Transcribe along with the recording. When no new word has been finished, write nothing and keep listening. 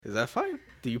Is that fine?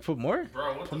 Do you put more?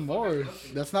 Bro, what Put the more. fuck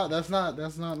is That's not.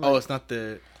 Like, Oh, it's not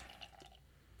the.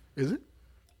 Is it?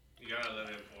 You gotta let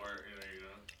it pour. There you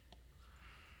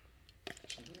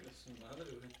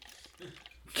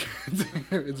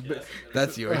go. It's been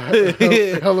That's yours.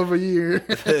 hell of a year.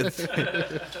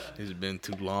 It's been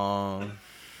too long.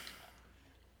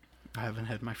 I haven't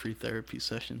had my free therapy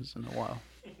sessions in a while.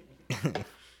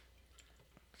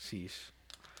 Sheesh.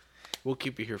 We'll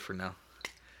keep you here for now.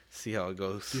 See how it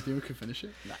goes. Do you think we can finish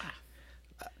it? Nah.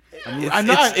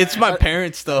 It's my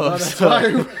parents' stuff. That's So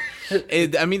why.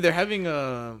 I mean, they're having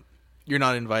a. You're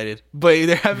not invited, but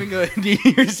they're having a New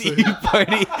Year's Eve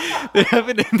party. They're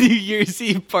having a New Year's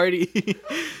Eve party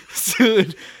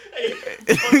soon.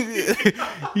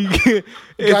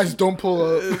 Guys, don't pull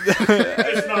up.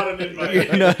 It's not an invite.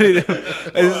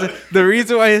 The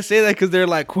reason why I say that because they're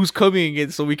like, "Who's coming?"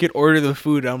 And so we can order the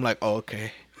food. I'm like, "Oh,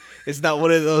 okay." It's not one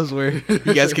of those where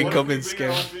you guys can come and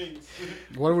scare.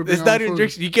 What are we? It's not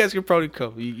injection. You guys can probably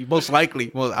come. You most likely.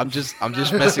 Well, I'm just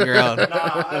messing around.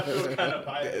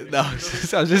 No, I'm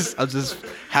just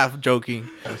half joking.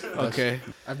 Okay.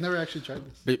 I've never actually tried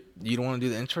this. But you don't want to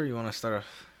do the intro? Or you want to start off?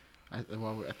 I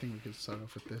think we could start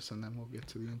off with this and then we'll get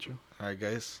to the intro. All right,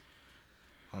 guys.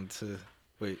 On to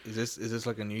wait. Is this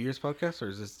like a New Year's podcast or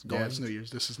is this going? Yeah, it's New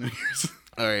Year's. This is New Year's.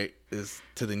 All right. It's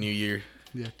to the new year.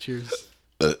 Yeah. Cheers.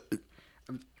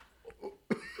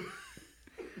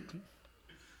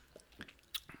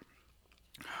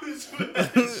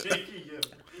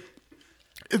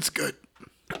 It's good.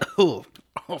 Oh,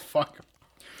 Fuck.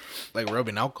 like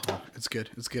rubbing alcohol. It's good.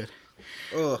 It's good.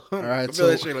 Oh, All right. I feel So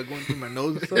that shit like going through my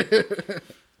nose and stuff.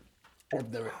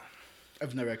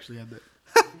 I've never actually had that.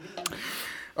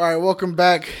 All right. Welcome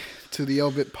back to the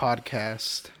Obit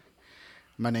podcast.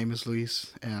 My name is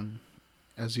Luis, and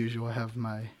as usual, I have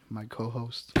my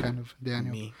co-host, kind of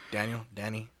Daniel. Me, Daniel,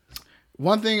 Danny.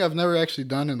 One thing I've never actually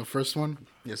done in the first one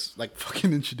is like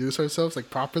fucking introduce ourselves like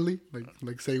properly,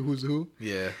 like say who's who.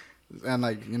 Yeah. And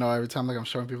like, you know, every time like I'm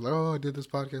showing people like, oh, I did this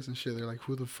podcast and shit, they're like,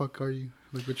 who the fuck are you?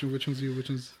 Like, which one's you? Which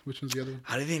one's the other one?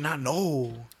 How did they not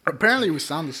know? Apparently we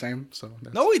sound the same, so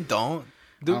that's, No, we don't.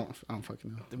 Dude, I don't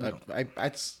fucking know.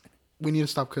 We need to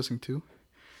stop cussing too.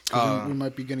 We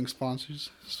might be getting sponsors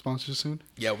soon.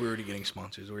 yeah, we're already getting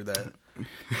sponsors. We're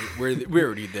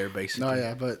already there basically. No,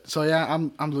 yeah, but so yeah,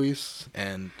 I'm Luis.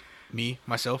 And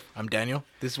myself, I'm Daniel.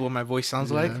 This is what my voice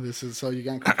sounds Yeah, like. this is so you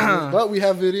can't confuse. But we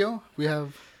have video. We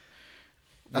have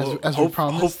as we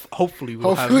promised. Hopefully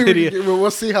we'll have Hopefully video. we'll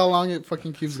see how long it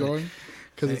fucking keeps going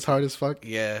because it's hard as fuck.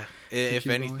 Yeah. If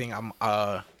keep anything,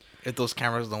 if those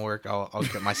cameras don't work, I'll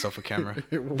get myself a camera.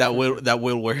 That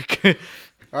will work.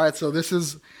 All right, so this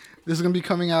is gonna be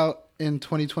coming out in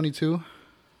 2022.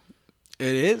 It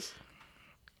is.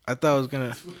 I thought it was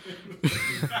gonna.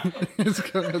 It's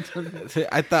coming out 2022.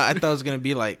 I thought it was gonna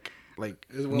be like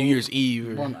New Year's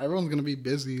Eve. Or... Everyone's gonna be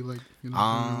busy, like I'm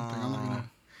not gonna.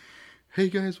 Hey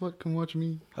guys, come watch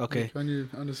me. Okay.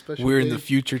 Like, on a special. We're day. in the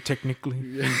future technically.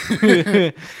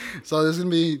 Yeah. So this is gonna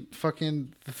be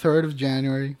fucking the 3rd of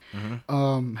January.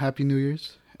 Mm-hmm. Happy New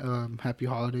Year's. Happy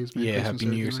holidays. Merry Christmas, Happy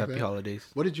New Year's, everything like happy that. holidays.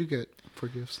 What did you get for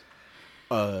gifts?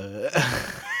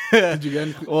 Did you get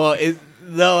anything? Well,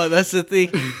 no, that's the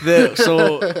thing.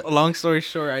 So, long story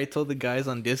short, I told the guys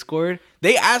on Discord.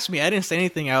 They asked me. I didn't say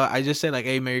anything. I just said like,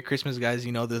 "Hey, Merry Christmas, guys."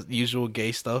 You know, the usual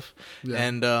gay stuff. Yeah.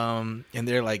 And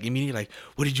they're like immediately like,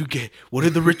 "What did you get? What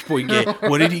did the rich boy get?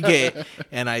 What did he get?"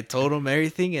 And I told them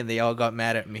everything, and they all got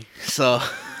mad at me. So.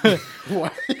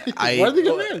 Why? Why did they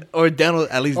get mad? Or Dental,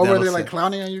 at least. Or were they Dental like said.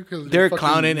 clouning on you? Cause They're fucking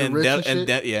clowning and rich shit?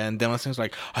 and Dennis was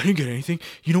like, I didn't get anything.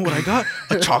 You know what I got?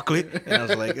 A chocolate. And I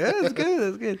was like, that's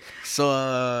good.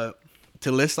 So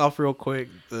to list off real quick,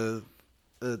 a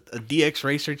DX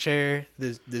racer chair,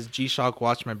 this G-Shock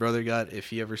watch my brother got.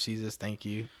 If he ever sees this, thank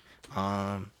you.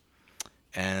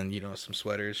 And you know, some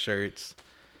sweaters, shirts,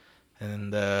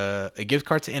 and a gift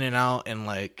card to In-N-Out and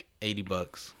like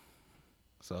 $80.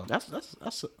 So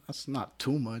that's not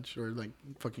too much or like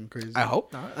fucking crazy. I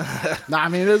hope not. Nah, I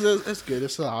mean it's good.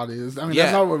 It's the audience. I mean Yeah.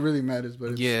 that's not what really matters.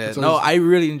 But it's no, always, I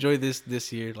really enjoyed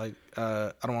this year. Like,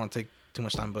 I don't want to take too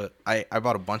much time, but I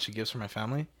bought a bunch of gifts for my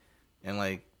family, and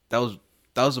like that was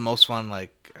the most fun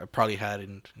like I probably had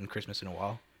in Christmas in a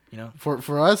while. You know,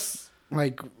 for us,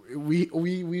 like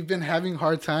we've been having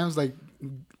hard times like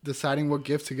deciding what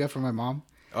gift to get for my mom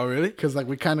oh really? because like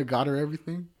we kind of got her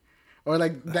everything, or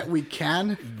like that we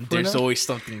can. There's always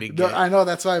something to get. I know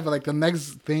that's why, but like the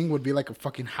next thing would be like a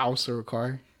fucking house or a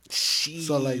car. Jeez.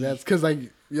 So like that's because like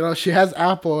you know she has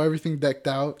Apple, everything decked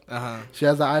out. She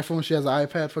has the iPhone, she has the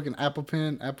iPad, fucking Apple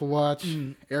Pen, Apple Watch,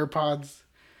 AirPods.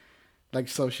 Like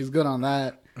so, she's good on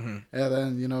that. And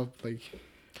then you know like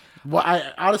Well,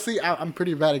 I honestly, I'm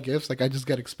pretty bad at gifts. Like, I just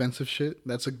get expensive shit.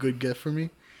 That's a good gift for me.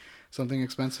 Something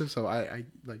expensive. So I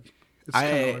like. It's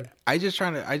kind of hard.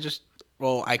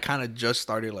 I kind of just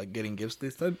started like getting gifts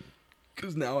this time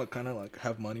because now I kind of like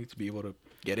have money to be able to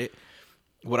get it.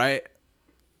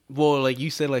 Like you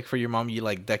said, like for your mom, you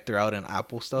like decked her out in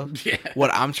Apple stuff. Yeah.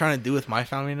 What I'm trying to do with my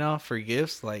family now for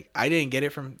gifts, like I didn't get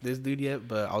it from this dude yet,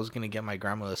 but I was gonna get my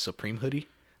grandma a Supreme hoodie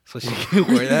so she can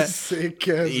wear that. Sick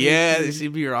ass. Yeah,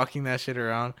 she'd be rocking that shit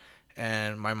around.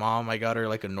 And my mom, I got her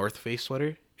like a North Face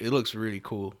sweater. It looks really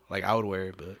cool. Like I would wear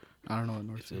it, but I don't know what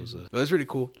North Face is. But it's really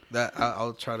cool. That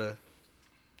I'll try to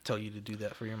tell you to do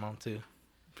that for your mom too.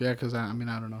 Yeah, because I mean,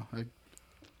 I don't know.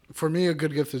 For me, a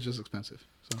good gift is just expensive.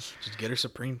 So Just get her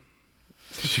Supreme.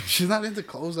 she's not into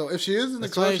clothes though. If she is into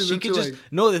That's clothes, why she's she into could just like.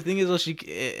 no. The thing is, though,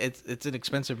 it's an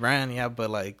expensive brand, yeah, but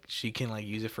like she can like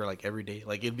use it for like every day.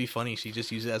 Like it'd be funny. She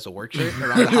just use it as a work shirt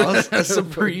around the house, a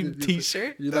Supreme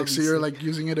T-shirt. You like see her like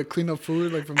using it to clean up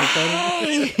food like from the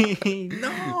Hey,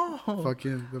 no.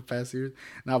 fucking the past years.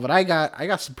 No, but I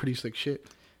got some pretty slick shit.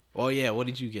 Oh yeah, what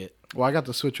did you get? Well, I got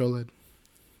the Switch OLED.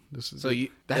 So you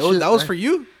that that was shit- for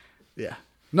you? Yeah.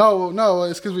 No,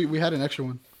 it's because we had an extra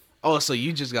one. Oh, so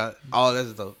you just got? Oh,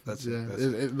 that's dope. That's Yeah, That's,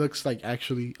 it looks like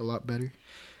actually a lot better.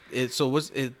 so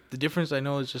what's it? The difference I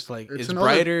know is just like it's an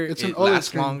brighter. OLED, it's an it OLED lasts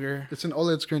screen. longer. It's an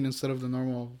OLED screen instead of the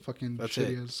normal fucking That's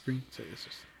shitty ass screen. So it's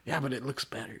just, Yeah, but it looks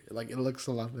better. Like it looks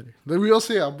a lot better. But we'll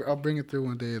see. I'll bring it through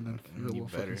one day and then You we'll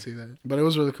better. fucking see that. But it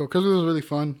was really cool because it was really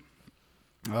fun.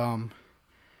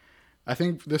 I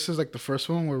think this is like the first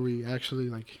one where we actually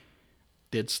like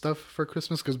did stuff for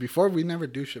Christmas because before we never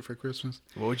do shit for Christmas.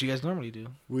 what would you guys normally do?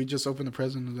 We just open the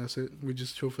present and that's it. We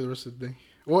just chill for the rest of the day.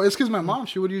 Well, it's because my mom,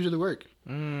 she would usually work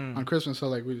on Christmas, so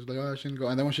like we just like, oh, she didn't go.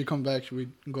 And then when she come back,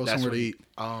 we'd go That's somewhere to when- eat.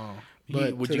 Oh,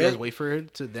 But would you today- guys wait for her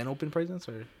to then open presents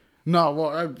or? No,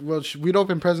 we'd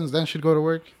open presents, then she'd go to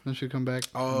work, then she'd come back.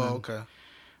 and Oh, then- okay.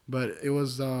 But it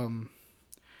was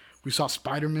we saw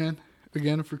Spider-Man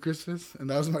again for Christmas, and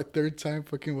that was my third time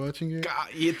fucking watching it. God,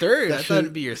 your third. That I thought shit-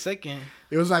 it'd be your second.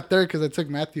 It was my third because I took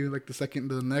Matthew like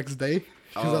the next day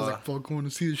because I was Oh. like, "Fuck, I want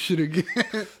to see this shit again."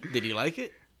 Did you like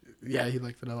it? Yeah, he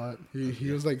liked it a lot.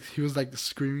 He was like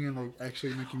screaming and like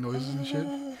actually making noises and shit.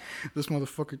 This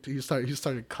motherfucker, he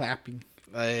started clapping.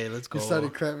 Hey, let's go. He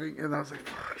started clapping, and I was like,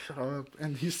 "Fuck, shut up!"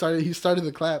 And he started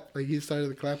the clap, like he started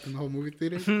the clap in the whole movie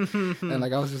theater, and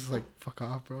like I was just like, "Fuck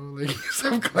off, bro!" Like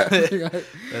stop clapping.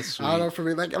 That's sweet. I don't know, for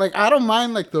me, like I don't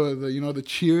mind like the the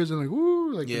cheers and like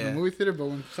woo like in Yeah. the movie theater, but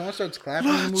when someone starts clapping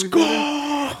in the movie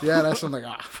theater, yeah, that's when I'm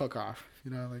like, fuck off.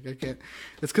 You know, like I can't.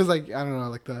 It's because like I don't know,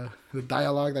 like the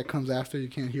dialogue that comes after you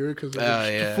can't hear it because like, Oh,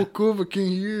 yeah. fuck off, I can't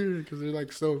hear it because they're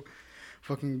like so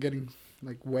fucking getting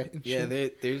like wet and Yeah,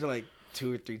 shit. there's like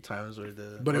 2 or 3 times where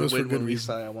But it was for when good we reason.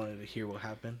 saw it, I wanted to hear what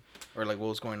happened or like what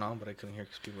was going on, but I couldn't hear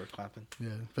because people were clapping. Yeah,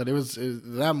 but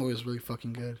that movie was really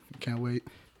fucking good. Can't wait.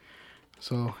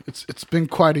 So it's been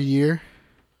quite a year.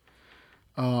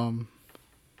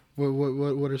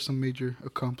 What are some major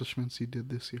accomplishments you did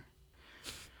this year?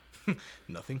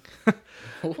 Nothing.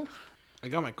 I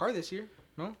got my car this year.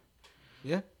 No.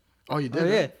 Yeah. Oh, you did? Oh,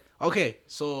 huh? yeah. Okay.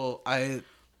 So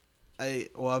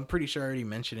I'm pretty sure I already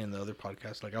mentioned in the other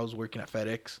podcast. Like I was working at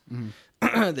FedEx.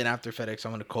 Then after FedEx, I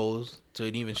went to Kohl's to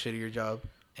an even shittier job,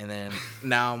 and then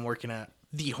now I'm working at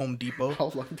the Home Depot.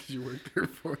 How long did you work there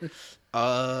for?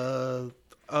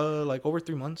 Like over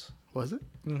 3 months. Was it?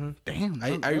 Mm-hmm. Damn.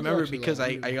 I that was remember actually because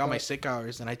longer I than got my thought. sick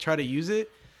hours and I tried to use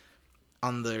it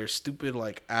on their stupid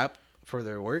like app for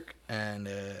their work, and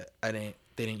they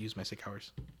didn't use my sick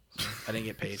hours, so I didn't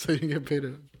get paid. So you get paid.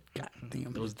 God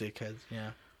damn. Those dickheads.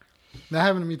 Yeah. That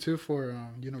happened to me too for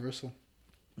Universal.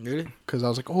 Really? Because I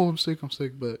was like, oh, I'm sick.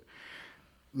 But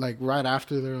like right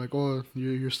after, they're like, oh,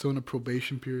 you're still in a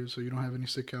probation period, so you don't have any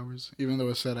sick hours. Even though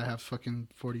it said I have fucking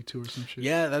 42 or some shit.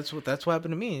 Yeah, that's what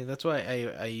happened to me. That's why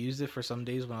I used it for some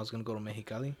days when I was gonna go to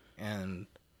Mexicali, and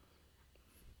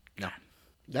no,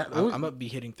 I'm gonna be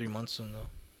hitting 3 months soon though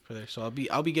for there. So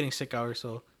I'll be getting sick hours,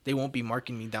 so they won't be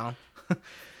marking me down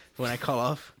when I call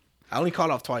off. I only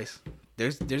called off twice.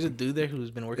 There's a dude there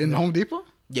who's been working in there. Home Depot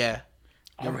Yeah.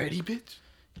 already, bitch.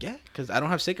 Yeah, because I don't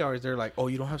have sick hours. They're like, oh,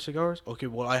 you don't have sick hours? Okay,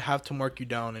 well, I have to mark you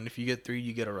down, and if you get 3,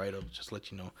 you get a write-up, just to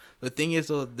let you know. The thing is,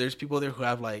 though, there's people there who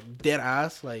have, like,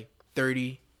 dead-ass, like,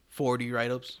 30, 40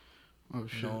 write-ups. Oh,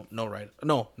 shit. Not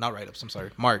write-ups, I'm sorry.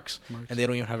 Marks. Marks. And they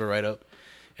don't even have a write-up.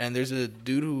 And there's a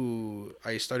dude who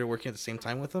I started working at the same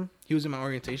time with him. He was in my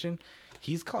orientation.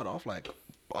 He's caught off, like, a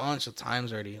bunch of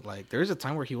times already. Like, there's a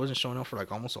time where he wasn't showing up for,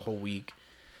 like, almost a whole week.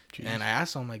 Jeez. And I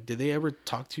asked him, like, did they ever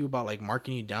talk to you about, like,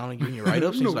 marking you down and giving you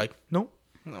write-ups? No. He's like, no.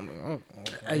 I'm like, oh,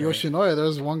 At Yoshinoya, there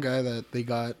was one guy that they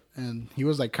got, and he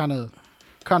was like kind of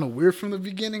weird from the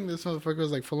beginning. This motherfucker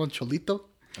was like full on cholito,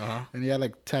 and he had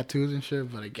like tattoos and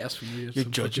shit. But I guess for me, You're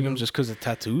judging him just because of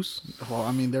tattoos? Well,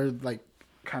 I mean, they're like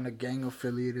kind of gang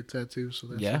affiliated tattoos. So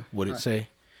that's What did it say?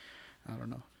 I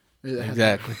don't know.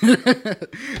 Exactly.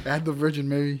 It had the Virgin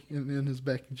Mary in his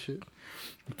back and shit.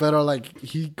 But like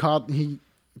he caught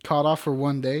off for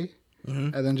one day,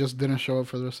 and then just didn't show up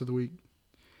for the rest of the week.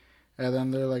 And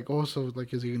then they're like, "Oh, so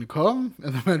like, is he gonna come?"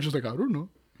 And the manager's like, "I don't know."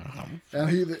 And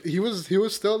he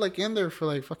was still like in there for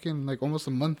like fucking like almost a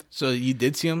month. So you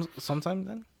did see him sometime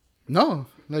then? No,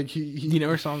 like You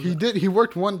never saw him. He did. He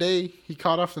worked one day. He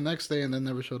caught off the next day, and then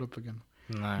never showed up again.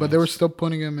 Nice. But they were still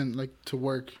putting him in like to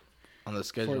work on the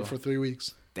schedule for 3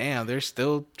 weeks. Damn, they're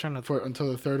still trying to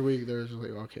Until the third week. They're just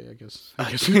like, okay, I guess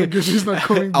he's not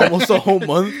coming back. Almost a whole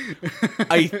month.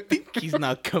 I think he's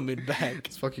not coming back.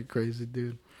 It's fucking crazy,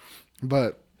 dude.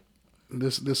 But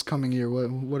this coming year,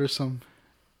 what are some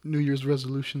New Year's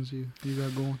resolutions you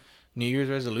got going? New Year's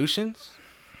resolutions?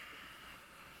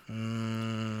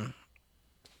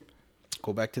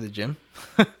 Go back to the gym.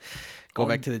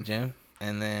 Back to the gym,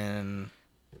 and then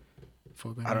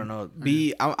I don't know.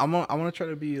 I want to try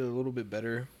to be a little bit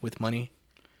better with money,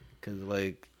 cause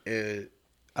like I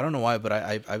don't know why, but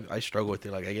I struggle with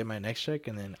it. Like I get my next check,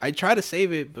 and then I try to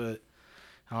save it, but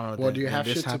I don't know. Well, do you have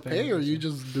shit to pay, or you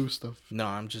just do stuff? No,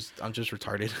 I'm just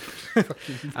retarded.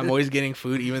 I'm always getting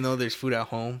food, even though there's food at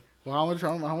home. Well,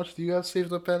 how much do you have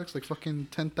saved up, Alex? Like fucking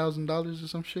 $10,000 or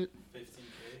some shit.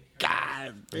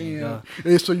 God damn!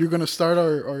 Hey, so you're gonna start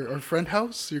our friend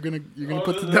house? You're gonna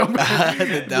put the down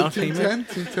the down payment.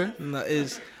 10? No,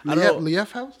 I don't know.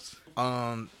 Lief house.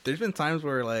 There's been times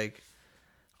where like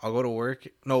I'll go to work.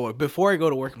 No, before I go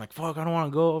to work, I'm like, fuck, I don't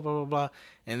want to go. Blah blah blah.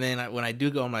 And then when I do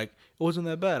go, I'm like, it wasn't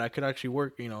that bad. I could actually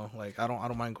work. You know, like I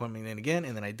don't mind coming in again.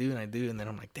 And then I do, and then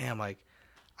I'm like, damn, like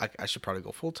I should probably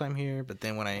go full time here. But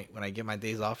then when I get my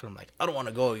days off, I'm like, I don't want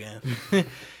to go again.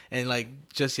 And like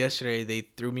just yesterday, they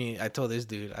threw me. I told this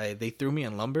dude, they threw me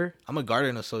in lumber. I'm a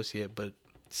garden associate, but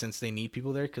since they need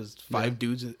people there, because 5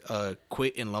 dudes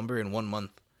quit in lumber in 1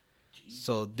 month,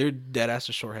 so they're dead ass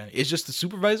to shorthand. It's just the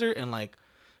supervisor and like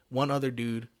one other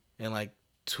dude and like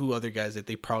 2 other guys that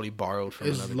they probably borrowed from.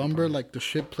 Is lumber department. Like the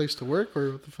shit place to work,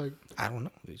 or what the fuck? I don't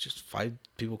know. It's just 5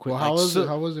 people quit. Well, how was it?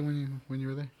 How was it when you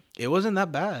were there? It wasn't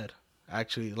that bad,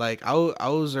 actually. Like I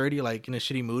was already like in a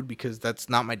shitty mood because that's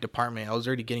not my department. I was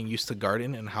already getting used to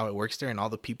garden and how it works there and all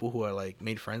the people who I like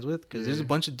made friends with. Because there's a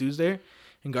bunch of dudes there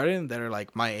in garden that are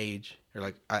like my age or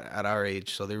like at our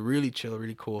age, so they're really chill,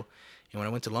 really cool. And when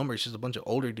I went to lumber, it's just a bunch of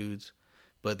older dudes.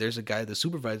 But there's a guy, the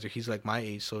supervisor, he's like my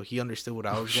age, so he understood what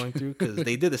I was going through because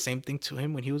they did the same thing to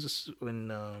him when he was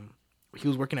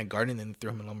working at garden and they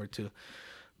threw him in lumber too.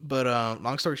 But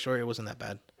long story short, it wasn't that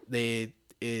bad.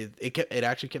 It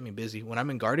actually kept me busy. When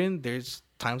I'm in garden, there's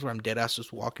times where I'm dead ass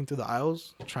just walking through the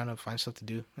aisles trying to find stuff to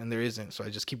do, and there isn't, so I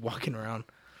just keep walking around.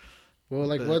 Well,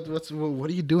 like what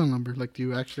do you do in lumber? Like, do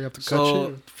you actually have to cut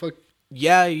shit? Fuck.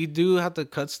 Yeah, you do have to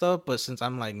cut stuff, but since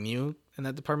I'm like new in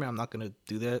that department, I'm not gonna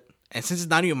do that. And since it's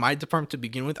not even my department to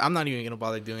begin with, I'm not even gonna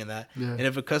bother doing that. Yeah. And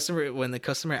if when the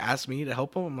customer asks me to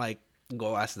help them, I'm like,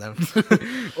 go ask them.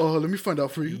 Oh, let me find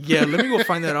out for you. Yeah, let me go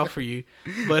find that out for you.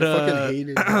 But I fucking hate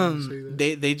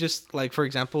it. They just like, for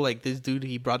example, like this dude,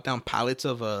 he brought down pallets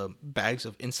of bags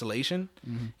of insulation,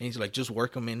 and he's like, just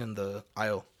work them in the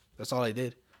aisle. That's all I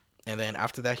did. And then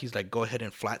after that, he's like, go ahead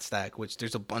and flat stack, which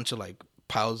there's a bunch of like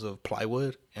piles of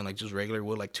plywood and like just regular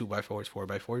wood, like 2x4s,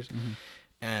 4x4s,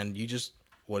 and you just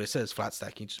what it says flat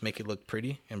stack. You just make it look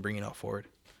pretty and bring it out forward.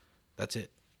 That's it.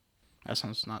 That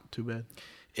sounds not too bad.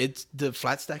 It's the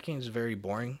flat stacking is very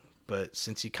boring, but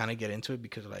since you kind of get into it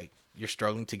because like you're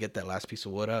struggling to get that last piece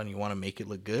of wood out and you want to make it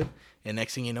look good, and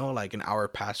next thing you know, like an hour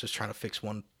passed just trying to fix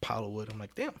one pile of wood. I'm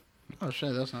like, damn. Oh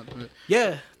shit, that's not good.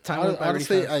 Yeah,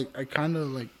 honestly, I kind of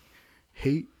like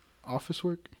hate office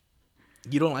work.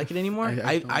 You don't like it anymore?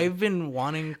 I've been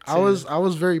wanting to... I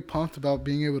was very pumped about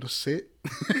being able to sit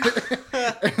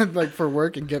and like for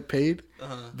work and get paid.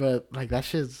 But like that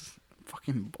shit's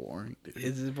fucking boring, dude.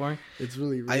 Is it boring? It's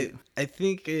really I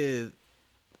think you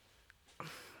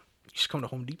should come to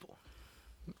Home Depot.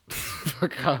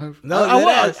 Fuck off. No,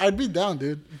 I'd be down,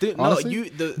 dude.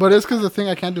 Honestly. But it's because the thing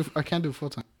I can't do full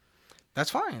time. That's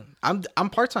fine. I'm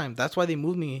part time. That's why they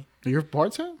moved me. You're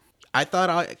part time? I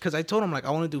thought because I told them like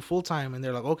I want to do full time, and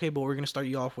they're like, okay, but we're gonna start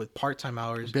you off with part time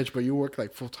hours. Bitch, but you work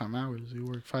like full time hours. You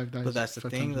work 5 days. But that's the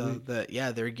thing, though.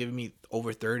 That they're giving me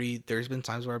over 30. There's been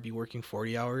times where I'd be working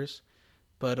 40 hours,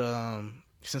 but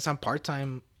since I'm part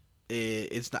time,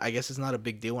 it's not, I guess it's not a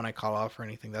big deal when I call off or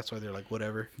anything. That's why they're like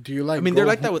whatever. Do you like? I mean, they're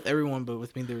like that with everyone, but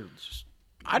with me, they're just.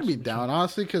 I'd be down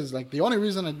honestly, because like the only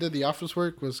reason I did the office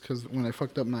work was because when I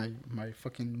fucked up my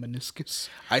fucking meniscus.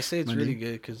 I say it's really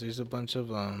good because there's a bunch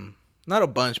of not a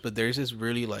bunch, but there's this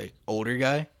really like older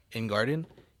guy in Garden.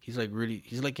 He's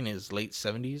like in his late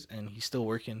 70s and he's still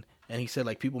working. And he said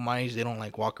like people my age, they don't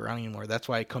like walk around anymore. That's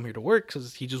why I come here to work,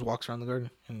 because he just walks around the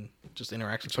garden and just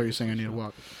interacts with So you're saying I need to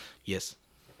walk? Yes.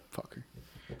 Fucker.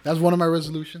 That's one of my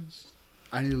resolutions.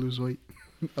 I need to lose weight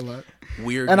a lot.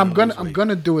 Weird. And I'm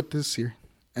gonna do it this year.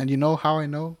 And you know how I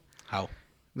know How?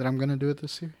 that I'm gonna do it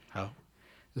this year? How?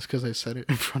 It's because I said it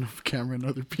in front of camera and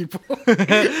other people.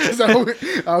 'Cause I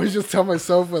always just tell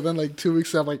myself, but then like 2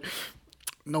 weeks I'm like,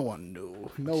 no one knew.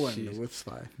 No one knew. It's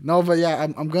fine. No, but yeah,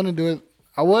 I'm gonna do it.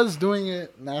 I was doing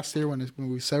it last year when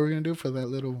we said we were gonna do it for that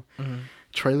little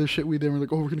trailer shit we did. We're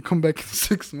like, oh, we're gonna come back in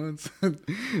 6 months and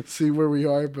see where we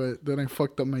are. But then I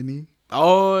fucked up my knee.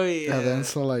 Oh yeah. And then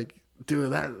so like,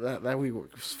 dude, that week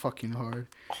was fucking hard.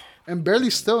 And barely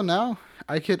still now.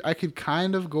 I could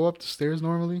kind of go up the stairs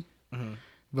normally,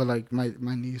 but like my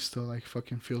knee still like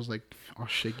fucking feels like all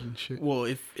shaky and shit. Well,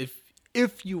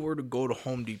 if you were to go to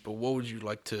Home Depot, what would you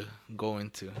like to go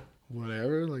into?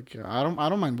 Whatever, like I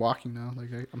don't mind walking now.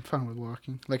 Like I'm fine with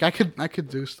walking. Like I could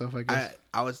do stuff. I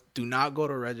guess. Do not go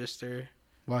to register.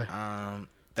 Why?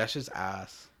 That's just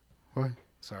ass. Why?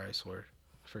 Sorry, I swear,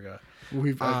 I forgot.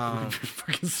 We've been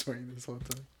fucking swearing this whole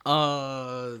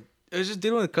time. It was just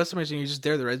dealing with customers and you're just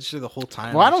there to register the whole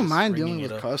time. Well, I don't mind dealing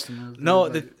with customers. No,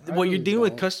 like, you're dealing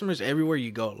with customers everywhere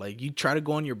you go. Like you try to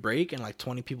go on your break and like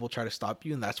 20 people try to stop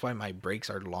you, and that's why my breaks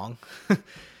are long.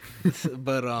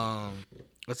 But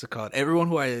what's it called? Everyone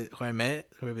who I met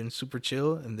who have been super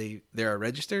chill and they're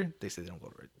registered, they say they don't go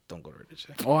to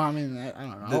register. Oh, I mean, I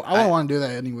don't know. I don't want to do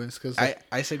that anyways, because like,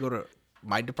 I say go to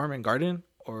my department, Garden,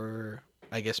 or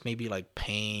I guess maybe like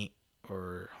paint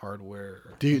or hardware.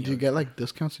 Or do you get like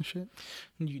discounts and shit?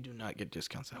 You do not get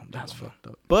discounts at Home Depot. That's fucked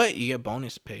up. But you get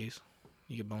bonus pays.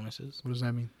 You get bonuses. What does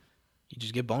that mean? You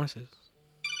just get bonuses.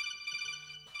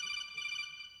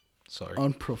 Sorry.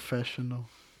 Unprofessional.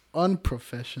 I'm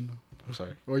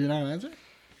sorry. Well, you're not gonna answer?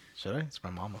 Should I? It's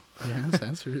my mama. Yeah, let's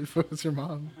answer it. It's your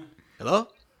mom. Hello?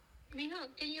 Mijo,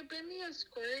 can you bring me a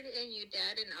squirt and your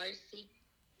dad an RC?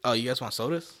 Oh, you guys want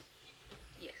sodas?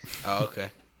 Yes. Oh, okay.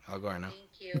 I'll go right now.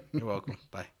 Thank you. You're welcome.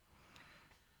 Bye.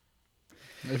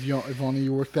 If only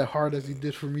you worked that hard as you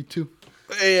did for me too.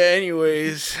 Hey,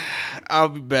 anyways, I'll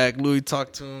be back. Louis,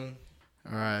 talk to him.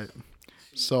 All right.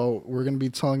 So we're gonna be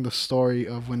telling the story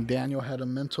of when Daniel had a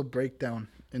mental breakdown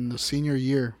in the senior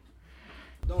year.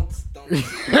 Don't.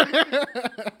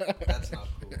 That's not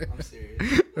cool. I'm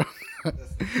serious.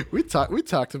 We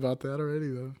talked about that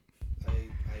already though. I don't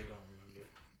remember.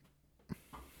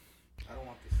 I don't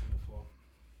want this thing to fall.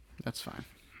 That's fine.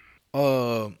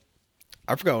 I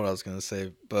forgot what I was gonna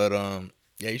say, but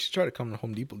yeah, you should try to come to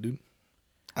Home Depot, dude.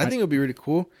 I think it'll be really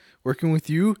cool working with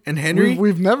you and Henry.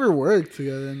 We've never worked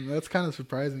together, and that's kind of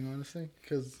surprising, honestly,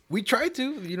 because we tried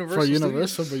to for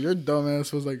Universal, but your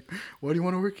dumbass was like, "Why do you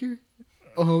want to work here?"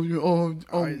 I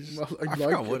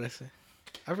forgot what I said.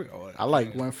 I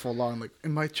went full on like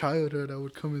in my childhood. I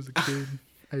would come as a kid.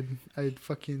 I'd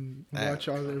fucking watch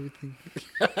all everything.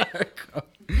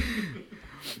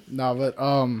 No, but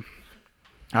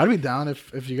I'd be down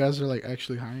if you guys are like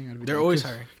actually hiring. They're always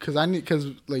hiring because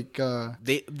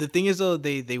the thing is though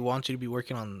they want you to be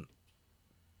working on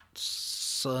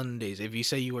Sundays. If you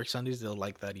say you work Sundays, they'll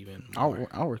like that even more.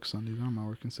 I'll work Sundays. I'm not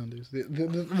working Sundays.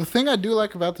 The thing I do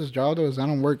like about this job though is I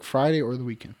don't work Friday or the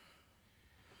weekend.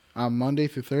 Monday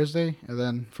through Thursday, and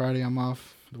then Friday I'm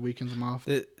off. The weekends I'm off.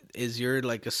 Is your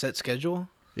like a set schedule?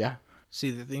 Yeah. See,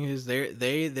 the thing is,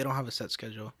 they don't have a set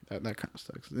schedule. That kind of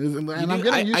sucks. And I'm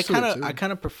getting used to it too. I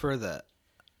kind of prefer that.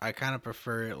 I kind of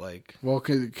prefer it like. Well,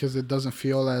 because it doesn't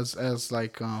feel as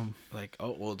like Like,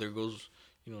 oh well, there goes,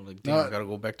 like damn, I gotta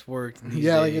go back to work.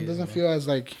 Yeah, like it doesn't feel as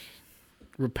like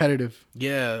repetitive.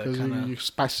 Yeah, because you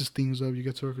spices things up. You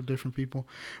get to work with different people.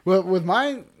 Well, with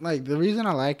mine, like the reason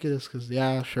I like it is because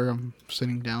sure, I'm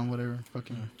sitting down, whatever,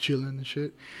 fucking chilling and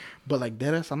shit. But like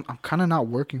deadass, I'm kind of not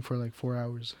working for like 4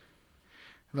 hours.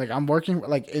 Like I'm working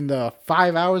like in the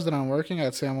 5 hours that I'm working,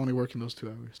 I'd say I'm only working those 2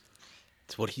 hours.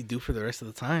 It's what do you do for the rest of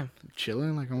the time?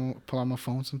 Chilling. Like I'm pull out my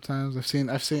phone sometimes. I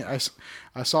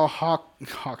saw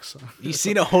Hawks. You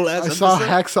seen a whole ass. I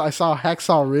saw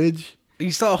Hacksaw Ridge.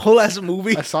 You saw a whole ass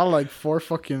movie. I saw like 4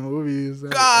 fucking movies.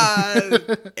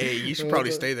 God. Hey, you should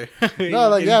probably stay there. No,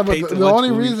 like yeah, but the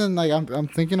only reason like I'm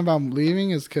thinking about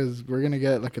leaving is because we're gonna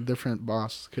get like a different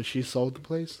boss because she sold the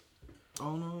place.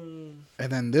 Oh no.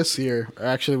 And then this year, or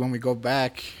actually when we go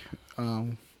back,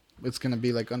 it's gonna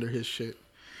be like under his shit.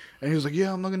 And he was like,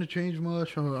 yeah, I'm not gonna change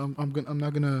much. I'm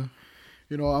not gonna,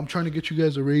 I'm trying to get you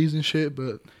guys a raise and shit.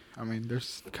 But I mean,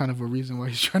 there's kind of a reason why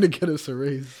he's trying to get us a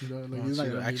raise. Like he's not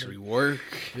gonna actually work.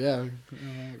 Yeah.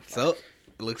 So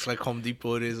it looks like Home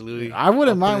Depot it is, Louis. I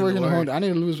wouldn't mind put in working the at home. work.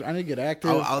 I need to get active.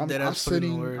 I'm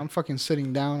sitting. I'm fucking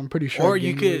sitting down. I'm pretty sure. Or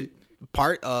you could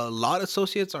lot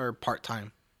associates are part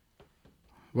time.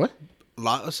 What?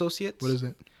 Lot associates? What is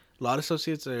it? Lot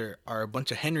associates are a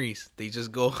bunch of Henrys. They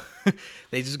just go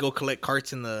collect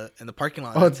carts in the parking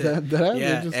lot. Oh, that?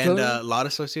 Yeah, and lot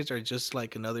associates are just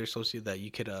like another associate that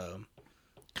you could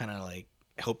kind of like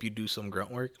help you do some grunt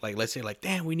work. Like let's say like,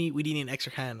 damn, we need an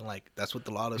extra hand. Like that's what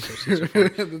the lot associates are for.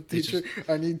 The teacher,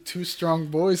 I need 2 strong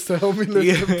boys to help me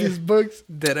lift up these books.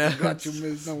 That got you,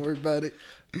 miss. Don't worry about it.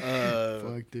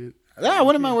 Fuck, dude. Yeah, I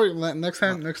wouldn't mind working. Next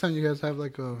time you guys have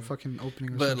like a fucking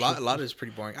opening. But lot is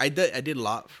pretty boring. I did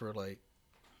lot for like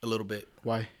a little bit.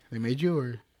 Why? They made you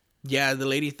or? Yeah, the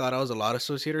lady thought I was a lot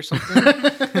associate or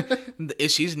something.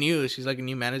 She's new. She's like a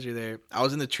new manager there. I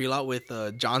was in the tree lot with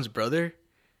John's brother.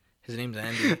 His name's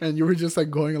Andy. And you were just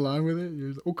like going along with it? You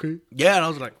were like, okay. Yeah, and I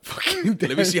was like, fucking,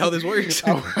 let me see how this works.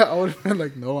 I would have been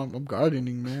like, no, I'm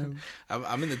gardening, man.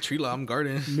 I'm in the tree lot. I'm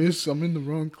gardening. Miss, I'm in the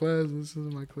wrong class. This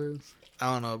isn't my class.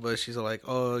 I don't know, but she's like,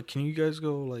 oh, can you guys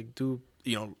go like do,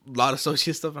 lot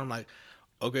associate stuff? And I'm like,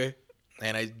 okay.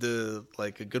 And I did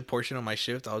like a good portion of my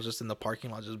shift. I was just in the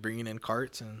parking lot, just bringing in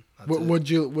carts. And would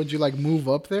you like move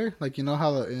up there? Like, you know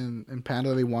how in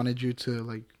Panda they wanted you to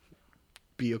like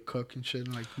be a cook and shit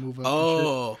and like move up.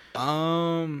 Oh,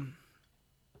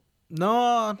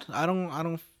 no, I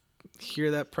don't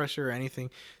hear that pressure or anything.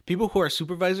 People who are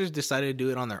supervisors decided to do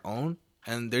it on their own.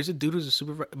 And there's a dude who's a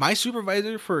supervisor. My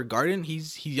supervisor for a garden,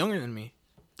 he's younger than me.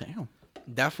 Damn.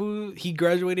 That fool, he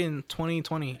graduated in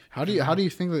 2020. How do you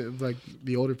think that like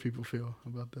the older people feel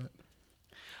about that?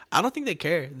 I don't think they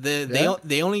care.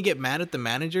 They only get mad at the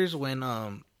managers when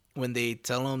they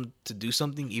tell them to do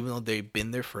something, even though they've been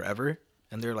there forever.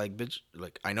 And they're like, bitch,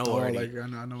 like I know already. Like,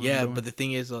 I know yeah, but the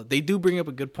thing is, they do bring up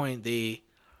a good point.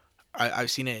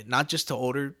 I've seen it not just to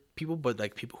older people, but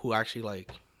like people who actually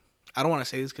like. I don't want to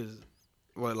say this because.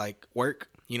 Or like work,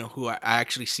 who I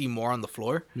actually see more on the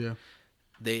floor. Yeah.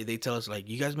 They tell us like,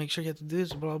 you guys make sure you have to do this,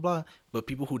 blah, blah, blah. But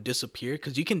people who disappear,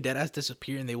 because you can dead ass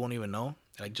disappear and they won't even know.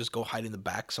 Like just go hide in the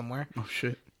back somewhere. Oh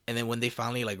shit. And then when they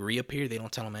finally like reappear, they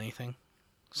don't tell them anything.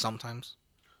 Sometimes.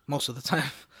 Most of the time.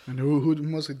 And who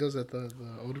mostly does that? The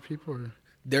older people or?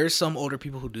 There's some older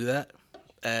people who do that.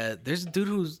 There's a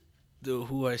dude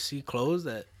who I see clothes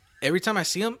that every time I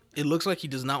see him, it looks like he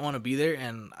does not want to be there,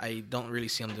 and I don't really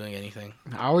see him doing anything.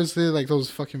 I always see like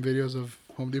those fucking videos of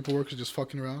Home Depot workers just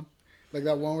fucking around, like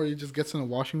that one where he just gets in a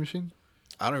washing machine.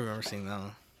 I don't remember seeing that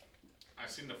one. I've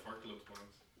seen the forklift ones.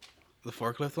 The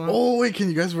forklift one? Oh wait, can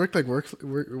you guys work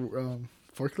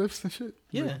forklifts and shit?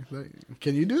 Yeah. Like,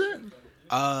 can you do that?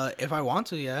 If I want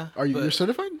to, yeah. You're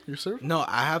certified? You're certified? No,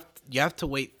 you have to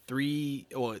wait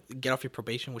get off your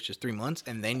probation, which is 3 months,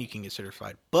 and then you can get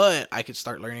certified. But I could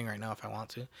start learning right now if I want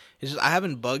to. It's just I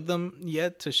haven't bugged them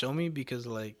yet to show me because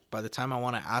like by the time I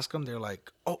want to ask them, they're like,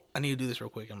 "Oh, I need to do this real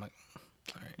quick." I'm like,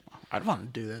 "All right." I'd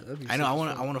want to do that. I know. I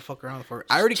want to fuck around with it.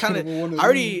 I already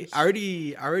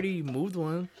moved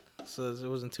one, so it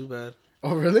wasn't too bad.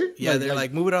 Oh really? Yeah, they're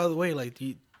like move it out of the way. Like,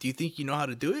 do you think you know how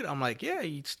to do it? I'm like, yeah,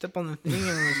 you step on the thing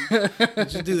and you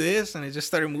just do this. And it just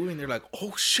started moving. They're like,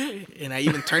 oh, shit. And I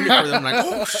even turned it for them. I'm like,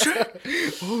 oh, shit.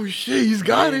 Oh, shit, he's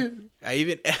got it. I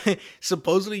even,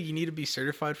 supposedly you need to be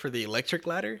certified for the electric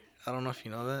ladder. I don't know if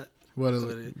you know that. What is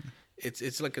it?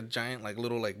 It's like a giant like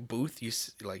little like booth you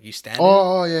stand in,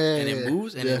 and it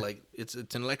moves and it like it's an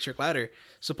electric ladder.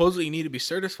 Supposedly you need to be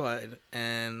certified,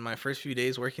 and my first few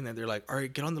days working there, they're like, all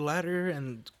right, get on the ladder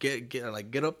and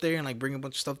get up there and like bring a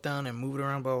bunch of stuff down and move it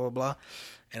around, blah blah blah.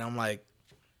 And I'm like,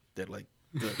 they're like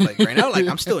right now, like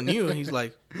I'm still new, and he's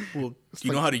like, well, do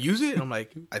you know how to use it? And I'm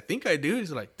like, I think I do.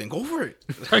 He's like, then go for it.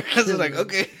 I was like,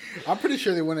 okay. I'm pretty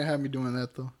sure they wouldn't have me doing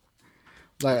that though.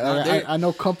 Like I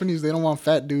know companies, they don't want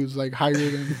fat dudes like higher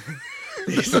than.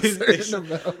 There's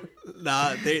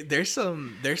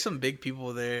some big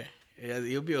people there. Yeah,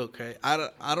 you'll be okay. I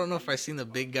don't know if I've seen the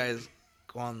big guys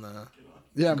go on the.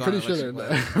 Yeah, I'm pretty sure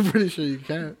I'm pretty sure you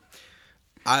can't.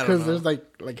 I don't know. Because there's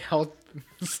like health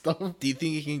stuff. Do you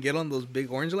think you can get on those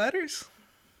big orange ladders?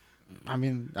 I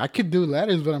mean, I could do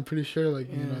ladders, but I'm pretty sure, like,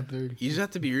 you just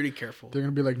have to be really careful. They're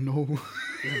gonna be like, no.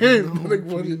 Like,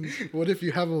 what if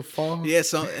you have a fall? Yeah,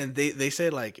 so and they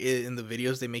said like in the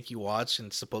videos they make you watch,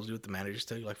 and supposedly what the managers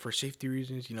tell you, like for safety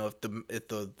reasons, if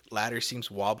the ladder seems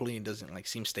wobbly and doesn't like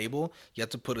seem stable, you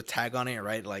have to put a tag on it,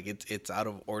 right? Like it's out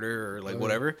of order or like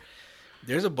whatever.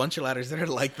 There's a bunch of ladders that are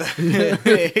like that.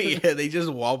 Yeah, they just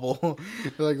wobble.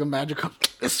 They're like the magic.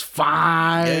 It's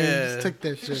fine. Yeah. Just take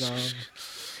that shit off.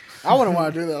 I wouldn't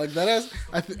want to do that. Like that is.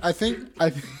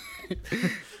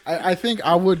 I think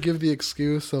I would give the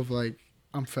excuse of like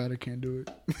I'm fat. I can't do it.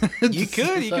 You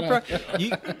could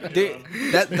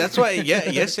that's why. Yeah,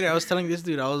 yesterday I was telling this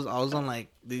dude I was on like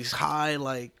these high,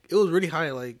 like it was really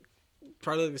high, like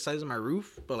probably like the size of my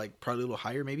roof, but like probably a little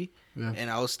higher maybe. Yeah. And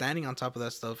I was standing on top of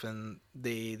that stuff, and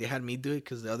they had me do it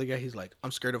because the other guy, he's like,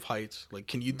 I'm scared of heights. Like,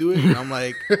 can you do it? And I'm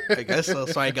like, I guess so.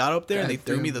 So I got up there and they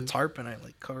threw me the tarp and I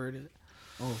like covered it.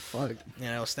 Oh fuck! And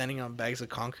I was standing on bags of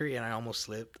concrete and I almost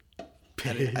slipped.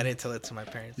 I didn't tell it to my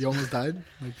parents. You almost died?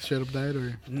 Like straight up died,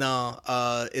 or No,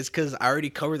 it's because I already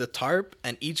covered the tarp,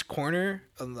 and each corner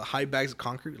of the high bags of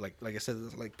concrete, like I said,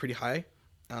 it's like pretty high.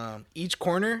 Each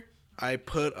corner, I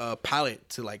put a pallet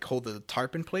to like hold the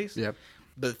tarp in place. Yep.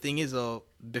 But the thing is,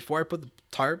 before I put the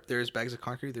tarp, there's bags of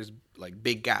concrete. There's like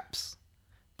big gaps,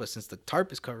 but since the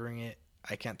tarp is covering it,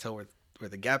 I can't tell where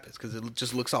the gap is because it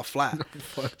just looks all flat.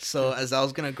 So as I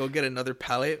was gonna go get another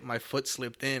pallet, my foot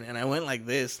slipped in and I went like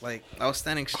this. Like I was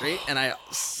standing straight and I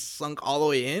sunk all the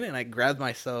way in and I grabbed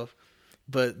myself.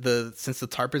 But since the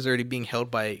tarp is already being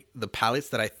held by the pallets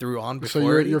that I threw on before.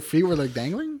 So your feet were like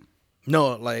dangling?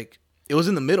 No, like it was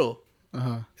in the middle.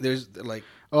 Uh-huh. There's like.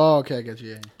 Oh, okay, I get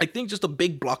you. Yeah. I think just a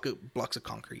big blocks of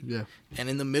concrete. Yeah. And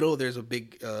in the middle, there's a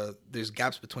big, there's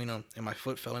gaps between them, and my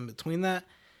foot fell in between that,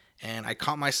 and I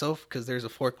caught myself because there's a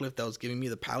forklift that was giving me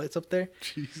the pallets up there.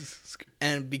 Jesus.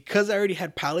 And because I already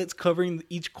had pallets covering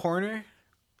each corner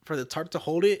for the tarp to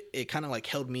hold it, it kind of like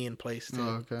held me in place too.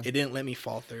 Oh, okay. It didn't let me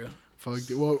fall through. Fuck.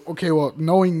 Well, okay. Well,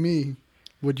 knowing me,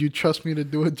 would you trust me to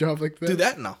do a job like that? Do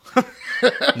that? No.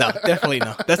 No, definitely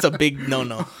no. That's a big no.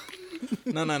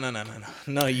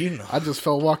 No, you know. I just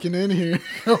felt walking in here.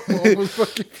 Almost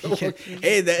fucking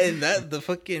Hey, that the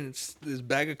fucking this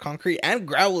bag of concrete and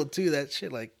gravel too. That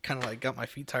shit like kind of like got my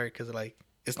feet tired because like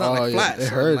it's not like flat. It so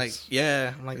hurts. I'm like,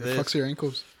 yeah, I'm like it this. fucks your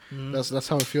ankles. Mm-hmm. That's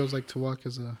how it feels like to walk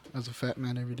as a fat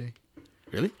man every day.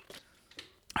 Really?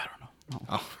 I don't know.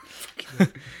 Oh.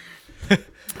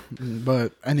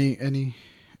 But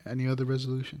any other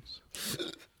resolutions?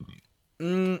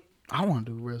 I want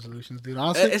to do resolutions, dude.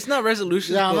 Honestly, It's not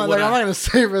resolutions. yeah, I'm but not gonna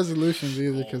say resolutions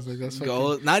either because like that's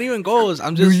goals. Not even goals.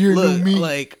 I'm just New year, look new me.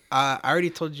 like I already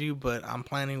told you, but I'm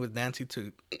planning with Nancy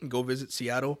to go visit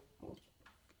Seattle.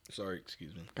 Sorry,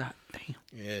 excuse me. God damn.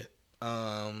 Yeah.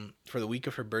 For the week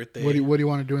of her birthday. What do you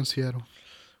want to do in Seattle?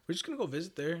 We're just gonna go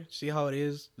visit there, see how it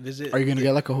is. Visit. Are you gonna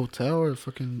get like a hotel or a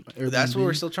fucking Airbnb? That's what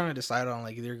we're still trying to decide on.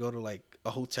 Like either go to like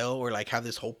a hotel or like have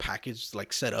this whole package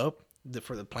like set up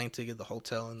for the plane ticket, the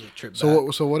hotel, and the trip. back.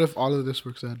 So what if all of this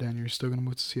works out, Danny? You're still gonna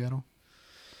move to Seattle?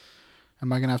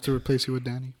 Am I gonna have to replace you with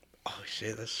Danny? Oh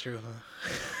shit, that's true,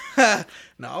 huh?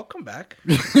 No, I'll come back.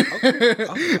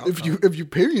 I'll If you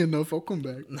pay me enough, I'll come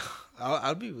back. No,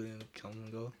 I'll be willing to come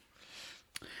and go.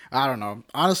 I don't know.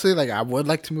 Honestly, like I would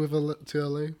like to move to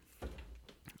LA.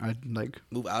 I'd like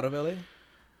Move out of LA.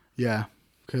 yeah,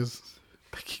 because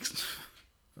like,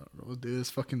 I don't know, dude, it's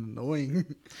fucking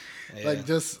annoying. Yeah. Like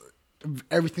just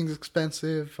everything's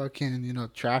expensive. Fucking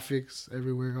traffic's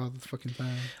everywhere all the fucking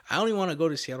time. I only want to go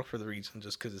to Seattle for the reason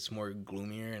just because it's more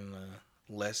gloomier and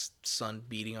less sun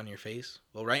beating on your face.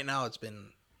 Well, right now it's been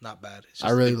not bad. It's just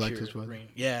I really been like pure this weather. rain.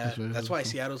 Yeah, that's why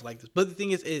Seattle's like this. But the thing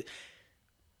is,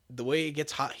 the way it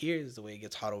gets hot here is the way it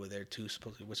gets hot over there too,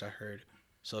 supposedly, which I heard.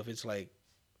 So if it's like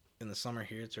in the summer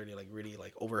here, it's already like really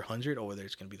like over 100. Over there,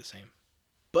 it's gonna be the same.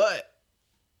 But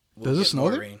Does it snow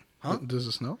there? rain. Huh? Does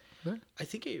it snow there? I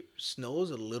think it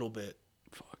snows a little bit.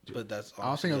 Fuck, dude. But that's I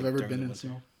don't think I've like ever during been the in winter.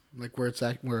 snow, like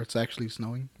where it's actually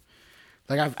snowing.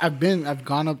 Like I've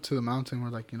gone up to the mountain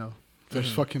where like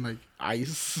there's fucking like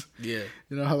ice. Yeah.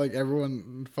 You know how like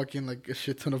everyone fucking like a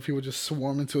shit ton of people just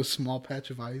swarm into a small patch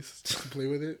of ice to play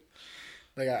with it.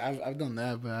 Like I've done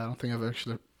that, but I don't think I've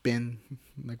actually been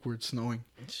like where it's snowing.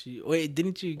 Wait,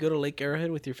 didn't you go to Lake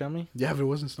Arrowhead with your family? Yeah, but it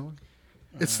wasn't snowing.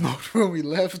 It snowed when we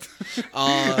left.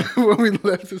 Uh, When we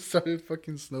left, it started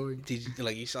fucking snowing. Did you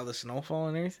you saw the snowfall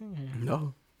and everything?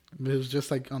 No, it was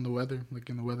just like on the weather, like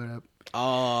in the weather app.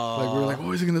 Oh, Like we were like,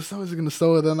 oh, is it gonna snow? Is it gonna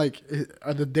snow? And then like,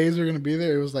 are the days we're gonna be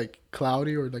there? It was like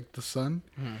cloudy or like the sun,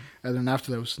 and then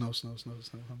after that was snow.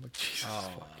 I'm like, Jesus.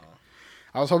 Oh.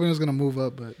 I was hoping it was gonna move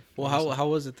up, but Well, how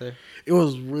was it there? it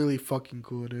was really fucking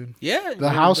cool, dude. Yeah, The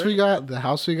house we got,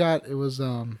 it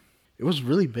was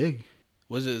really big.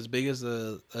 Was it as big as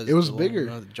the? It was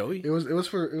bigger. Joey. It was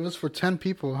for 10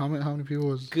 people. How many people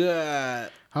was? Good.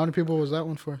 How many people was that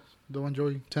one for? The one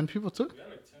Joey? 10 people too? We got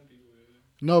like 10 people.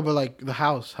 No, but like the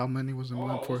house, how many was it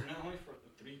one for? Only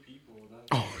for 3 people.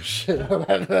 Oh shit.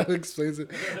 That explains it.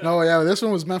 No, yeah, this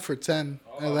one was meant for 10.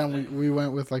 And then we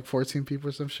went with like 14 people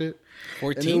or some shit.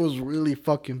 14? And it was really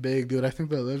fucking big, dude. I think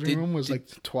the living room was like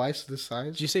twice this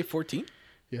size. Did you say 14?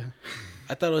 Yeah.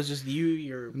 I thought it was just you,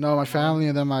 your... No, my family,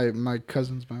 and then my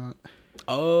cousins, my aunt.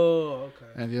 Oh, okay.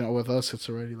 And, you know, with us, it's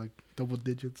already like double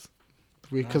digits.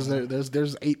 Because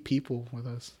there's 8 people with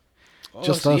us. Oh,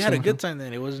 Just so us you had a and good time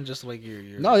then. It wasn't just like your...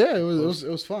 No, yeah, it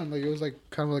was fun. Like, it was like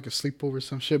kind of like a sleepover or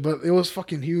some shit. But it was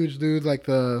fucking huge, dude. Like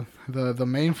the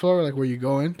main floor, like where you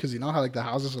go in, because you know how like the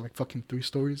houses are like fucking 3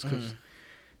 stories, because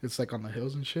it's like on the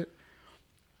hills and shit.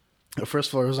 The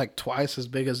first floor was like twice as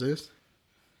big as this.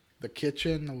 The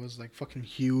kitchen was like fucking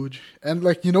huge, and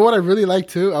like, you know what I really liked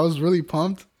too? I was really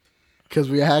pumped because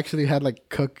we actually had like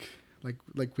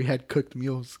we had cooked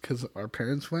meals because our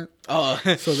parents went. Oh,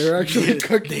 so they were actually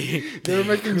cooking. They were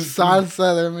making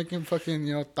salsa. They were making fucking,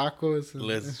 you know, tacos. And,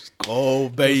 let's go,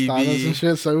 baby. And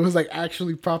shit. So it was like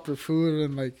actually proper food,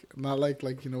 and like not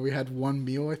like you know, we had one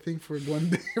meal I think for one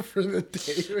day for the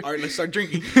day. All right, let's start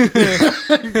drinking.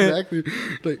 Exactly.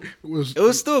 Like it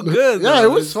was still good. Yeah, though.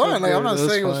 it was fun. Like, I'm not It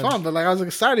was saying it was fun, but like I was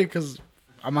excited because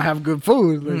I'm gonna have good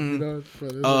food. Like, you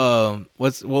know.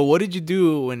 But what did you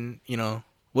do when, you know?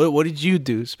 What did you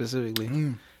do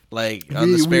specifically? Like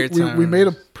on the spare time? We made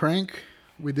a prank.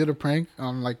 We did a prank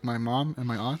on like my mom and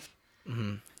my aunt,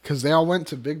 because they all went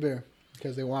to Big Bear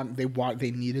because they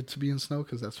needed to be in snow,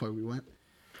 because that's why we went.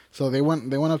 So they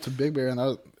went up to Big Bear, and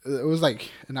it was like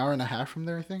an hour and a half from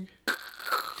there, I think.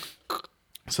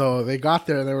 So they got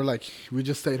there and they were like, we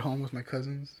just stayed home with my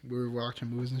cousins. We were watching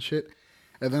movies and shit.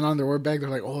 And then on their way back, they're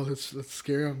like, oh, let's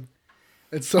scare them.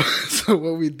 And so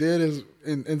what we did is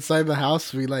inside the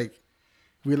house, we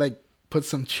put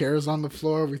some chairs on the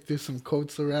floor. We threw some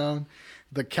coats around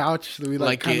the couch. We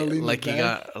kind of leaned like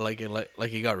back.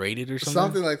 he got raided or something.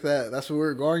 Something like that. That's what we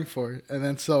were going for. And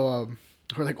then so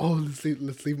we're like, oh,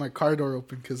 let's leave my car door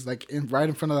open, because like right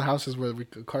in front of the house is where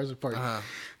cars are parked.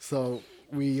 So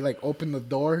we like opened the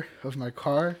door of my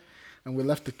car. And we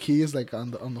left the keys like on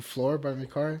the floor by my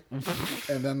car,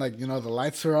 and then like, you know, the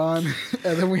lights are on,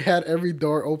 and then we had every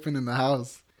door open in the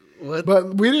house. What?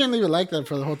 But we didn't leave it like that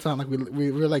for the whole time. Like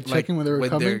we were like checking when they were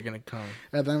coming. They're gonna come.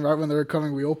 And then right when they were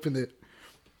coming, we opened it.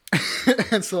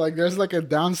 And so like there's a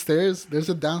downstairs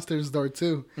door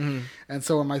too. And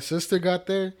so when my sister got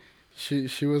there,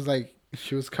 she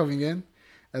was coming in,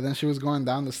 and then she was going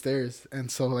down the stairs, and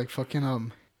so like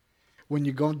fucking when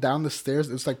you go down the stairs,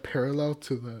 it's like parallel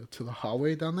to the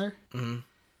hallway down there.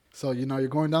 So, you know, you're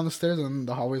going down the stairs and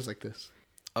the hallway is like this.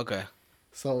 Okay.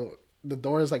 So the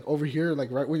door is like over here, like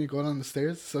right when you go down the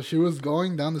stairs. So she was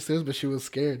going down the stairs, but she was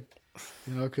scared,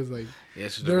 you know, because like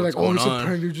they're like, oh, it's a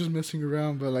prank, you're just messing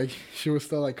around. But like she was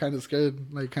still like kind of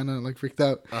scared, like kind of like freaked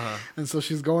out. And so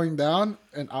she's going down,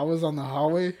 and I was on the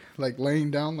hallway, like laying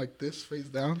down like this, face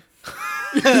down.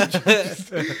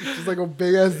 just like a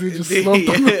big ass dude just smoked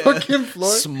on the fucking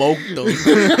floor. Smoked them.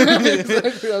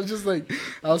 Exactly. I was just like,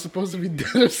 I was supposed to be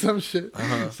dead or some shit.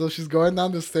 So she's going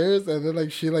down the stairs, and then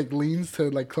like she like leans to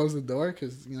like close the door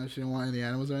because, you know, she didn't want any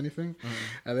animals or anything.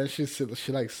 And then she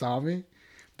like saw me,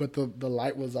 but the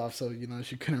light was off, so, you know,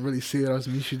 she couldn't really see that it was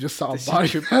me. She just saw a body.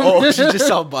 She just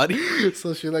saw a body.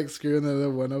 So she like screamed, and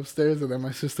then went upstairs, and then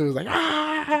my sister was like,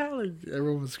 ah, like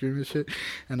everyone was screaming shit,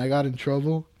 and I got in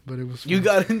trouble. But it was fun. You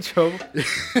got in trouble?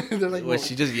 They're like, what,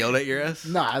 she just yelled at your ass?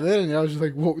 Nah, they didn't. I was just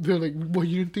like, whoa. They're like, well,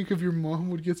 you didn't think if your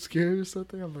mom would get scared or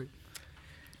something? I'm like,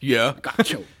 yeah. Got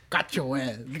your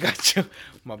ass. Got you.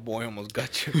 My boy almost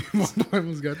got you. My boy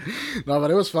almost got you. No,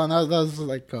 but it was fun. That was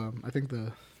like, I think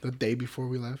the day before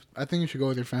we left. I think you should go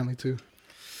with your family too.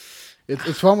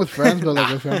 It's fun with friends, but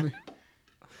like with family.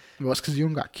 Well, it's because you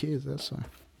don't got kids, that's why.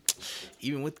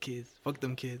 Even with kids. Fuck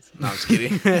them kids. No, I'm just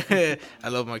kidding. I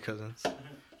love my cousins.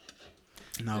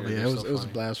 No, but yeah, it was a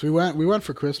blast. We went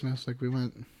for Christmas. Like we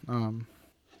went,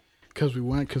 because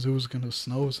it was gonna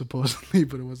snow supposedly,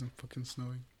 but it wasn't fucking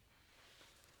snowing.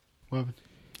 What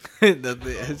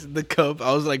happened? the cup.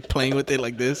 I was like playing with it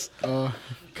like this. God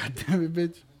damn it,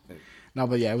 bitch. No,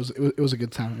 but yeah, it was a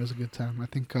good time. It was a good time. I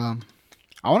think I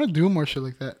want to do more shit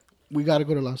like that. We got to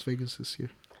go to Las Vegas this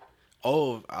year.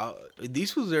 Oh,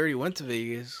 these fools already went to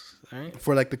Vegas, right?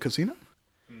 For like the casino?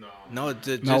 No,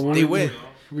 they went.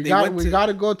 We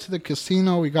gotta go to the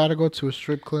casino. We gotta go to a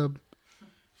strip club.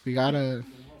 We gotta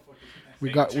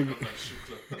make it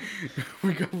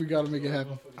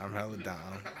happen. I'm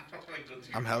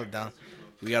hella down.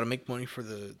 We gotta make money for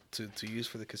to use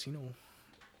for the casino.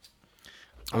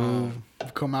 Go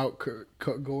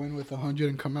in with 100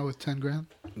 and come out with 10 grand.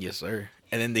 Yes, sir.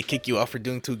 And then they kick you off for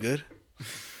doing too good.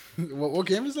 What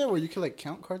game is that where you can like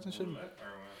count cards and shit?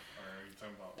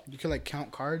 You can like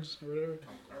count cards or whatever.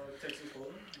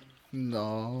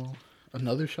 No.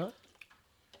 Another shot?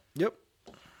 Yep.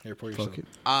 Here, pour yourself. Fuck it.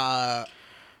 I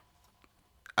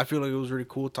feel like it was really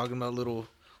cool talking about little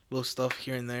stuff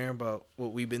here and there about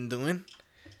what we've been doing.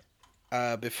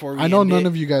 Before we I know end none it,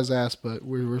 of you guys asked, but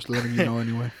we're just letting you know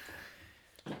anyway.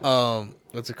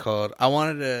 what's it called? I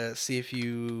wanted to see if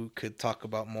you could talk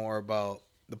about more about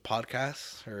the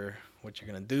podcast or what you're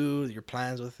gonna do, your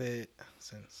plans with it.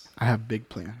 Since I have big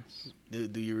plans.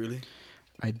 do you really?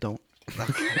 I don't.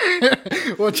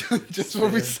 Well, just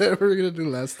what we said we were gonna do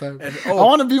last time. And, I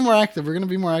want to be more active. We're gonna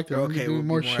be more active. We're okay, gonna do we'll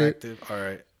more be more shit. active. All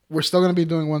right, We're still gonna be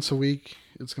doing once a week.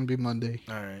 It's gonna be Monday.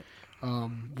 all right.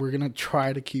 We're gonna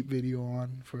try to keep video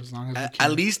on for as long as we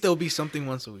can. At least there'll be something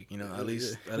once a week. You know, at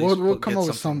least we'll come get up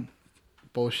with something. some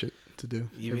bullshit to do.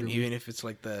 every week. Even if it's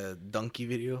like the donkey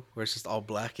video where it's just all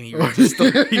black and he reads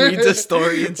a story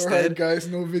All right, instead. guys,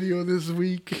 no video this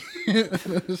week.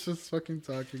 It's just fucking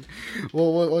talking.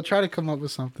 We'll try to come up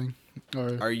with something.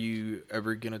 Or Are you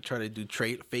ever gonna try to do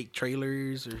fake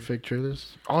trailers or fake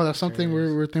trailers? Oh, that's something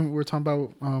we're talking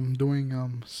about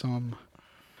doing some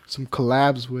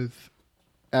collabs with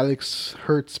Alex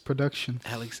Hertz Production.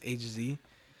 Alex HZ?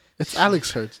 It's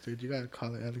Alex Hertz, dude. You gotta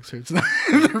call it Alex Hertz.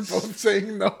 They're both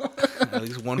saying no. At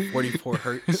least 144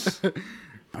 hertz.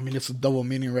 I mean, it's a double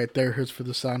meaning right there. Hurts for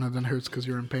the sound and then hurts because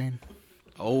you're in pain.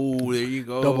 Oh, there you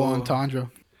go. Double entendre.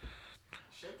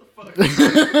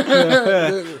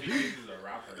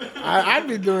 I'd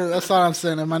be doing. That's all I'm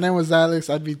saying. If my name was Alex,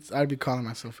 I'd be calling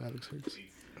myself Alex Hertz.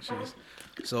 Jeez.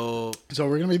 So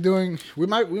we're gonna be doing. We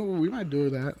might do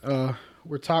that.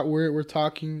 We're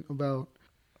talking about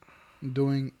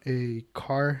doing a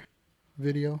car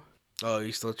video. oh,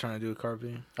 you still trying to do a car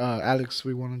video? Alex,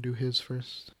 we want to do his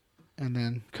first, and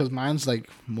then because mine's like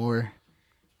more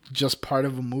just part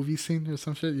of a movie scene or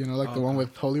some shit. You know, like the one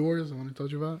with Holy Wars, the one I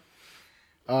told you about.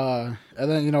 And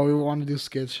then we want to do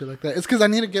skits, shit like that. It's because I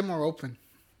need to get more open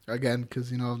again,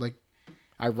 because like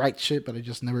I write shit, but I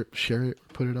just never share it,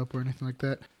 put it up or anything like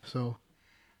that. So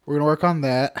we're gonna work on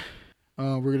that.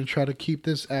 We're gonna try to keep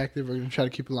this active. We're gonna try to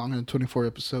keep it longer than 24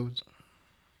 episodes,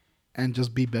 and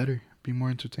just be better, be more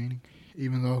entertaining.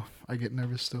 Even though I get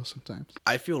nervous still sometimes.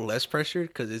 I feel less pressured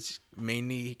because it's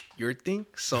mainly your thing.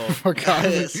 So,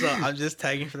 God. so I'm just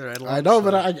tagging for the red line. I know,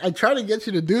 but I try to get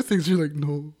you to do things. You're like,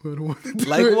 no, I don't want to do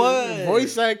Like it. what?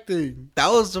 Voice acting. That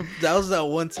was that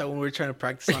one time when we were trying to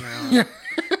practice on our own. Yeah.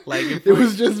 Like It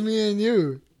was just me and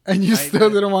you. And you still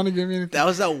didn't want to give me anything. that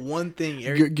was that one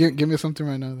thing. Give me something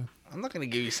right now, then. I'm not gonna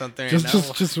give you something.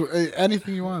 Just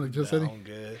anything you want, like just no, anything. I'm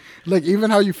good. Like even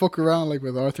how you fuck around, like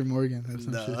with Arthur Morgan. Or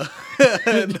some No,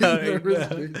 shit. no, Nervous,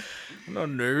 no. dude. I'm not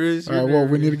nervous. All right, well,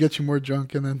 we need to get you more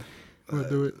drunk, and then we'll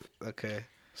do it. Okay.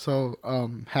 So,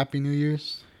 Happy New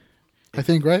Year's. I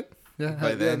think, right? Yeah.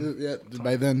 By then. Yeah.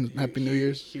 By then, Happy New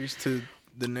Year's. Here's to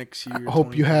the next year. I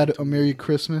hope you had a Merry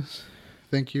Christmas.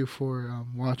 Thank you for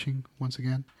watching once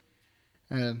again.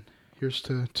 And here's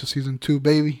to season 2,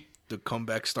 baby. The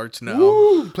comeback starts now.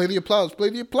 Woo! Play the applause. Play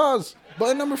the applause.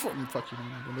 Button number 4. Fuck you,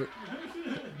 man. Don't do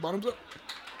it. Bottoms up.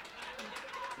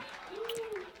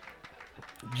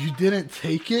 You didn't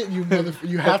take it, you motherfucker.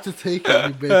 You have to take it,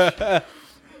 you bitch.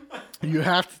 You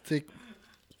have to take.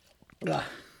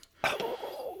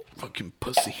 Fucking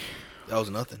pussy. That was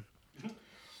nothing.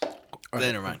 All right,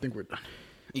 Never I mind. think we're done.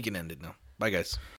 You can end it now. Bye, guys.